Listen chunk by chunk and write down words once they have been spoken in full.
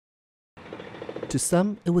To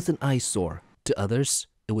some, it was an eyesore. To others,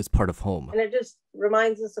 it was part of home. And it just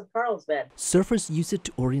reminds us of Carlsbad. Surfers use it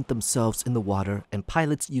to orient themselves in the water, and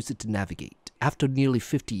pilots use it to navigate. After nearly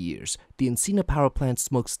 50 years, the Encina power plant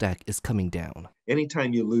smokestack is coming down.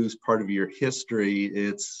 Anytime you lose part of your history,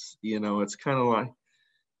 it's kind of like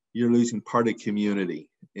you're losing part of community.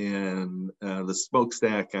 And the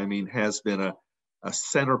smokestack, has been a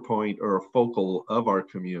center point or a focal of our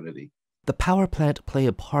community. The power plant played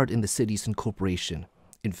a part in the city's incorporation.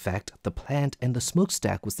 In fact, the plant and the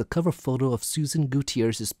smokestack was the cover photo of Susan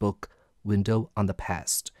Gutierrez's book, Window on the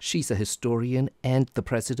Past. She's a historian and the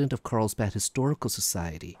president of Carlsbad Historical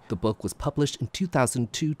Society. The book was published in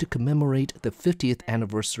 2002 to commemorate the 50th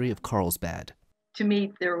anniversary of Carlsbad. To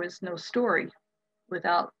me, there was no story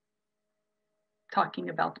without talking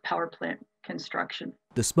about the power plant construction.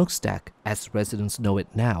 The smokestack, as residents know it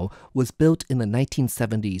now, was built in the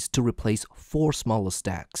 1970s to replace 4 smaller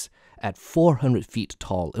stacks. At 400 feet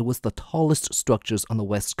tall, it was the tallest structures on the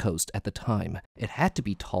West Coast at the time. It had to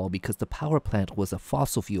be tall because the power plant was a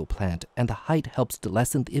fossil fuel plant, and the height helps to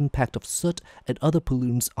lessen the impact of soot and other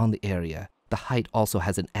pollutants on the area. The height also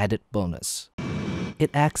has an added bonus. It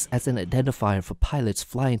acts as an identifier for pilots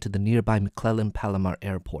flying to the nearby McClellan-Palomar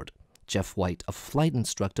Airport. Jeff White, a flight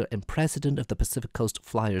instructor and president of the Pacific Coast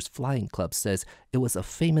Flyers Flying Club, says it was a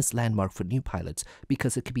famous landmark for new pilots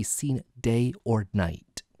because it could be seen day or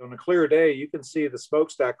night. On a clear day, you can see the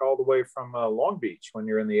smokestack all the way from Long Beach when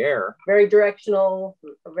you're in the air. Very directional,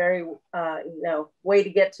 very way to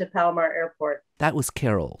get to Palomar Airport. That was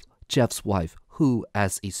Carol, Jeff's wife, who,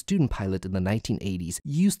 as a student pilot in the 1980s,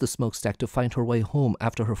 used the smokestack to find her way home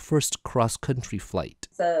after her first cross-country flight.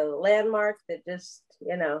 It's a landmark that just,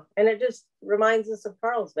 and it just reminds us of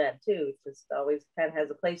Carlsbad, too. It just always kind of has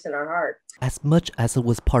a place in our heart. As much as it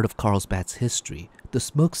was part of Carlsbad's history, the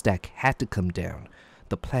smokestack had to come down.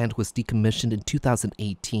 The plant was decommissioned in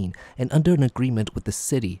 2018, and under an agreement with the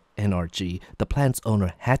city, NRG, the plant's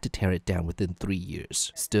owner had to tear it down within 3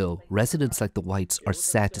 years. Still, residents like the Whites are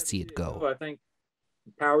sad to see it go. I think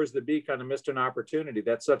powers that be kind of missed an opportunity.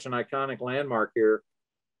 That's such an iconic landmark here.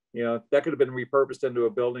 That could have been repurposed into a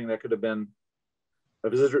building that could have been a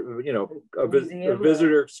visitor, a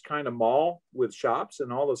visitor's kind of mall with shops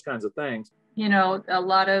and all those kinds of things. A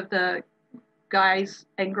lot of the guys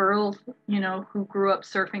and girls, who grew up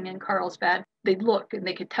surfing in Carlsbad, they'd look and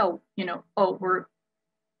they could tell, oh,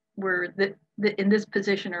 we're in this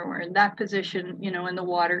position or we're in that position, in the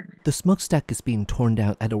water. The smokestack is being torn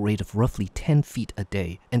down at a rate of roughly 10 feet a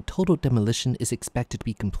day, and total demolition is expected to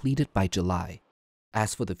be completed by July.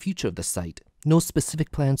 As for the future of the site, no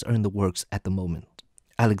specific plans are in the works at the moment.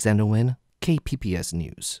 Alexander Nguyen, KPBS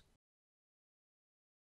News.